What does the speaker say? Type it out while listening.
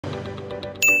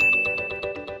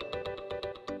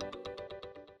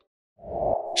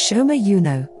Shoma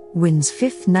Uno wins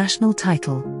 5th national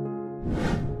title.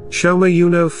 Shoma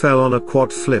Uno fell on a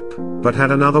quad flip, but had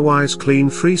an otherwise clean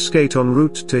free skate en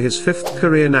route to his 5th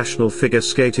career national figure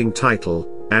skating title,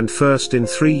 and first in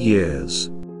 3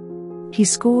 years. He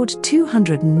scored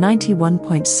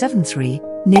 291.73,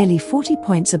 nearly 40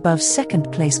 points above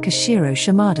second-place Koshiro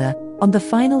Shimada, on the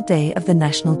final day of the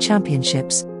national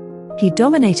championships. He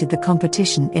dominated the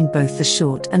competition in both the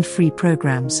short and free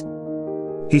programs.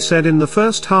 He said, "In the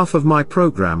first half of my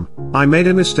program, I made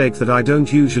a mistake that I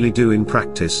don't usually do in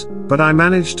practice, but I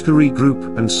managed to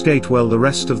regroup and skate well the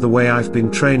rest of the way. I've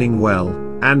been training well,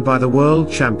 and by the World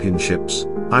Championships,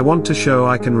 I want to show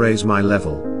I can raise my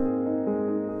level."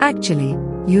 Actually,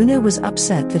 Uno was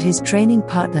upset that his training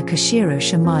partner Koshiro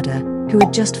Shimada, who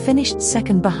had just finished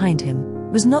second behind him,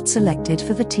 was not selected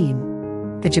for the team.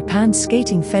 The Japan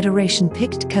Skating Federation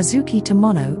picked Kazuki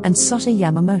Tomono and Sota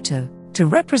Yamamoto to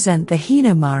represent the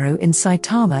Hinomaru in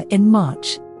Saitama in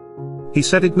March. He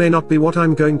said, "It may not be what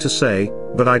I'm going to say,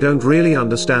 but I don't really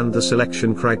understand the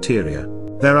selection criteria.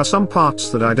 There are some parts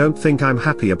that I don't think I'm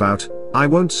happy about. I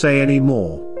won't say any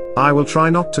more. I will try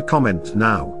not to comment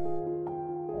now."